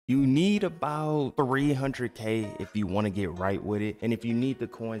You need about 300K if you want to get right with it. And if you need the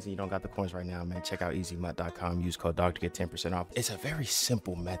coins and you don't got the coins right now, man, check out easymutt.com. Use code DOG to get 10% off. It's a very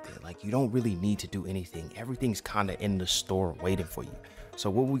simple method. Like, you don't really need to do anything. Everything's kind of in the store waiting for you. So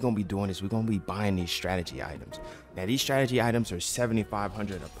what we're going to be doing is we're going to be buying these strategy items. Now, these strategy items are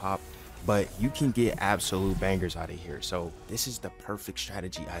 7,500 a pop, but you can get absolute bangers out of here. So this is the perfect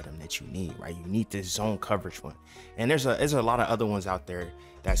strategy item that you need, right? You need this zone coverage one. And there's a lot of other ones out there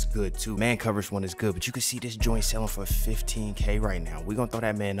that's good too. Man coverage one is good, but you can see this joint selling for 15K right now. We're gonna throw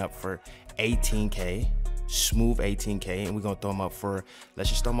that man up for 18K, smooth 18K, and we're gonna throw him up for,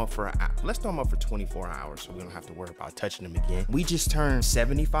 let's throw him up for 24 hours, so we don't have to worry about touching him again. We just turned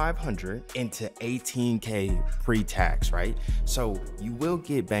 7,500 into 18K pre-tax, right? So you will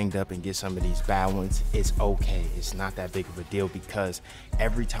get banged up and get some of these bad ones. It's okay. It's not that big of a deal, because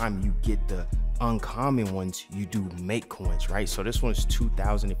every time you get the uncommon ones, you do make coins, right? So this one's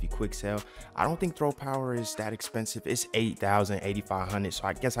 2,000 if you quick sell. I don't think throw power is that expensive. It's 8,000, 8,500. So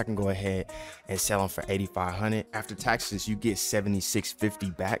I guess I can go ahead and sell them for 8,500. After taxes, you get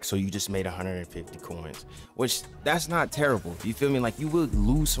 7,650 back. So you just made 150 coins, which that's not terrible. You feel me? Like, you will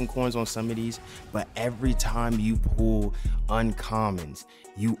lose some coins on some of these, but every time you pull uncommons,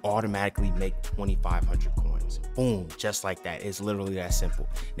 you automatically make 2,500 coins. Boom, just like that. It's literally that simple.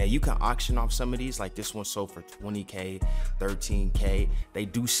 Now you can auction off some of these, like this one sold for 20K, 13K. They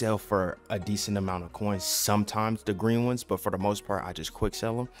do sell for a decent amount of coins sometimes, the green ones, but for the most part, I just quick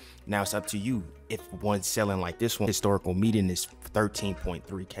sell them. Now it's up to you. If one's selling like this one, historical median is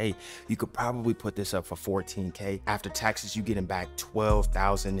 13.3K, you could probably put this up for 14K. After taxes, you getting back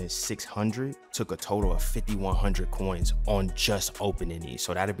 12,600. Took a total of 5,100 coins on just opening these.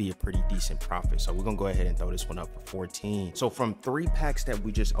 So that'd be a pretty decent profit. So we're gonna go ahead and throw this one up for 14. So from 3 packs that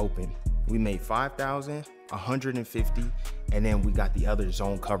we just opened, we made 5,000, 150, and then we got the other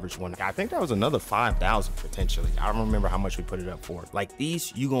zone coverage one. I think that was another 5,000 potentially. I don't remember how much we put it up for. Like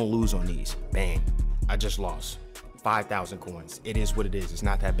these, you gonna lose on these. Bang, I just lost 5,000 coins. It is what it is. It's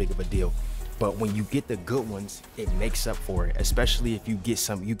not that big of a deal. But when you get the good ones, it makes up for it. Especially if you get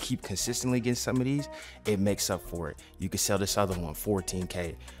some, you keep consistently getting some of these, it makes up for it. You can sell this other one,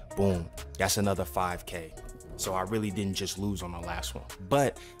 14K. Boom, that's another 5K. So I really didn't just lose on the last one.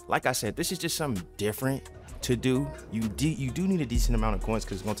 But like I said, this is just something different to do. You do need a decent amount of coins,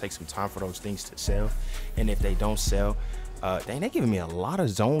 because it's gonna take some time for those things to sell. And if they don't sell, dang, they're giving me a lot of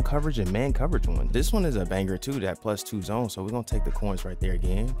zone coverage and man coverage ones. This one is a banger too, that +2 zone. So we're gonna take the coins right there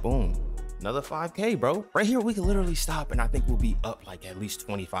again. Boom, another 5K, bro. Right here, we can literally stop and I think we'll be up like at least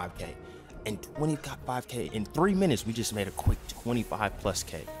 25K. And 25K in 3 minutes, we just made a quick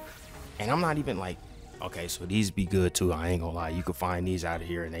 25+K. And I'm not even like, okay, so these be good too. I ain't gonna lie. You can find these out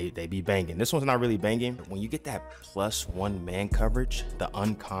here and they be banging. This one's not really banging. When you get that +1 man coverage, the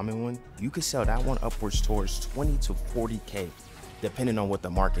uncommon one, you could sell that one upwards towards 20 to 40K, depending on what the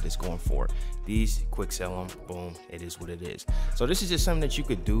market is going for. These, quick sell them, boom, it is what it is. So this is just something that you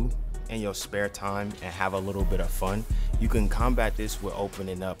could do in your spare time and have a little bit of fun. You can combat this with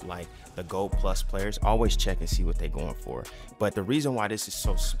opening up like the Gold Plus players. Always check and see what they're going for. But the reason why this is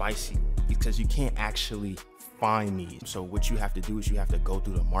so spicy is because you can't actually find these. So what you have to do is you have to go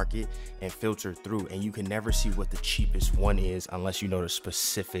through the market and filter through, and you can never see what the cheapest one is unless you know the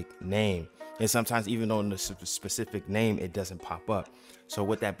specific name. And sometimes even though the specific name, it doesn't pop up. So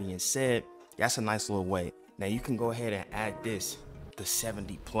with that being said, that's a nice little way. Now you can go ahead and add this, the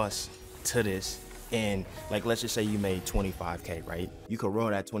 70 plus to this. And like, let's just say you made 25K, right? You could roll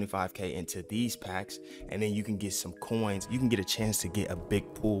that 25K into these packs, and then you can get some coins. You can get a chance to get a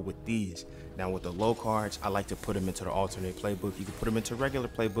big pool with these. Now with the low cards, I like to put them into the alternate playbook. You can put them into regular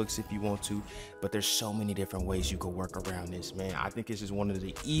playbooks if you want to, but there's so many different ways you could work around this, man. I think this is one of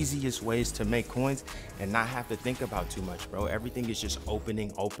the easiest ways to make coins and not have to think about too much, bro. Everything is just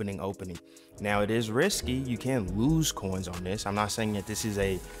opening, opening, opening. Now it is risky. You can lose coins on this. I'm not saying that this is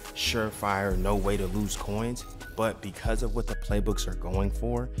a surefire, no way to lose coins, but because of what the playbooks are going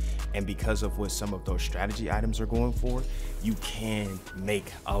for and because of what some of those strategy items are going for, you can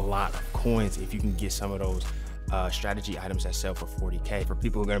make a lot of coins if you can get some of those strategy items that sell for 40K. For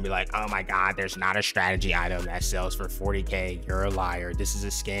people who are gonna be like, oh my God, there's not a strategy item that sells for 40K. You're a liar. This is a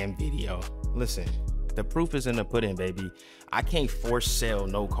scam video. Listen, the proof is in the pudding, baby. I can't force sell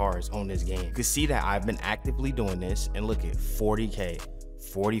no cards on this game. You can see that I've been actively doing this, and look at 40K,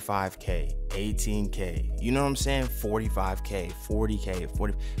 45K, 18K, you know what I'm saying? 45K, 40K,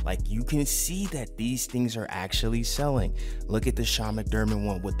 40, like you can see that these things are actually selling. Look at the Sean McDermott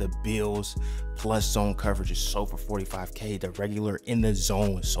one with the Bills plus zone coverage is sold for 45K. The regular in the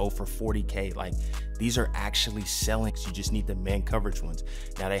zone sold for 40K. Like these are actually selling. So you just need the man coverage ones.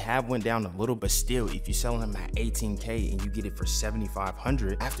 Now they have went down a little, but still, if you're selling them at 18K and you get it for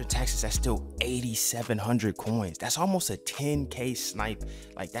 7,500 after taxes, that's still 8,700 coins. That's almost a 10K snipe.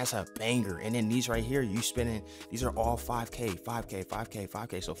 Like, that's a banger. And then these right here, you spending, these are all 5K, 5K, 5K,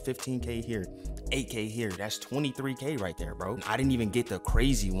 5K. So 15K here, 8K here. That's 23K right there, bro. I didn't even get the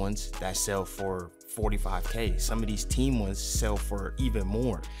crazy ones that sell for 45K. Some of these team ones sell for even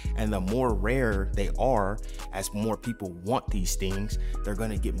more. And the more rare they are, as more people want these things, they're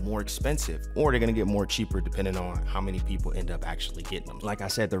gonna get more expensive, or they're gonna get more cheaper depending on how many people end up actually getting them. Like I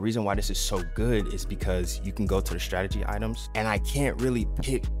said, the reason why this is so good is because you can go to the strategy items, and I can't really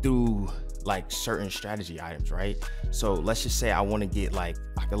pick through like certain strategy items, right? So let's just say I want to get, like,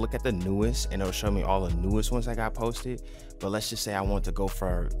 I can look at the newest and it'll show me all the newest ones that got posted. But let's just say I want to go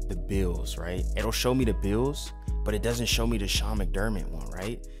for the Bills, right? It'll show me the Bills, but it doesn't show me the Sean McDermott one,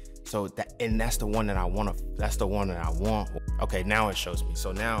 right? So that's the one that I want to, that's the one that I want. Okay, now it shows me.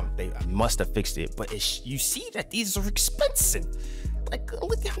 So now they must have fixed it, but you see that these are expensive. Like,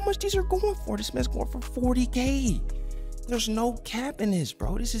 look at how much these are going for. This man's going for 40K. There's no cap in this,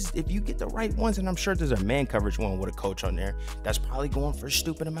 bro. This is, if you get the right ones, and I'm sure there's a man coverage one with a coach on there that's probably going for a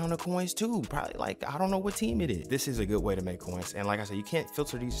stupid amount of coins too. Probably, like, I don't know what team it is. This is a good way to make coins. And like I said, you can't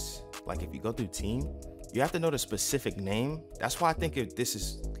filter these. Like, if you go through team, you have to know the specific name. That's why I think this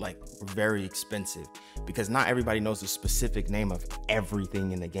is like very expensive, because not everybody knows the specific name of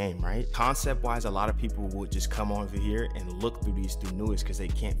everything in the game, right? Concept wise, a lot of people would just come over here and look through these through newest because they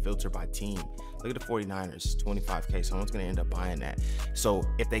can't filter by team. Look at the 49ers, 25K. Someone's gonna end up buying that. So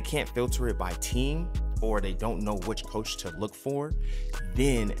if they can't filter it by team, or they don't know which coach to look for,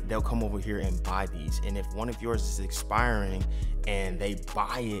 then they'll come over here and buy these. And if one of yours is expiring and they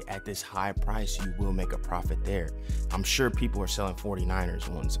buy it at this high price, you will make a profit there. I'm sure people are selling 49ers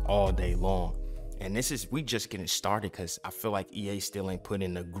ones all day long. And this is, we just getting started, because I feel like EA still ain't put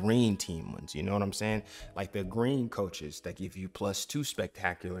in the green team ones. You know what I'm saying? Like the green coaches that give you +2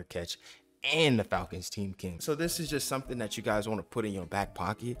 spectacular catch and the Falcons team king. So this is just something that you guys want to put in your back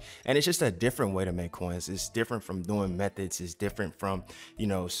pocket, and it's just a different way to make coins. It's different from doing methods. It's different from, you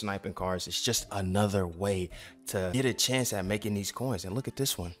know, sniping cards. It's just another way to get a chance at making these coins. And look at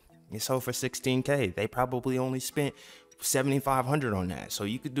this one. It sold for 16K. They probably only spent 7,500 on that. So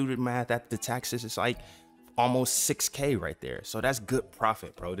you could do the math after the taxes. It's like almost 6K right there. So that's good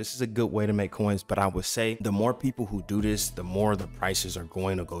profit, bro. This is a good way to make coins, but I would say the more people who do this, the more the prices are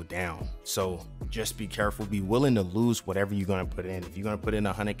going to go down. So just be careful. Be willing to lose whatever you're going to put in. If you're going to put in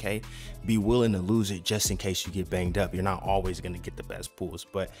 100K, be willing to lose it just in case you get banged up. You're not always going to get the best pools,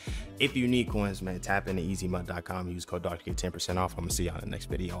 but if you need coins, man, tap into easymut.com. Use code DOC to get 10% off. I'm gonna see y'all in the next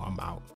video. I'm out.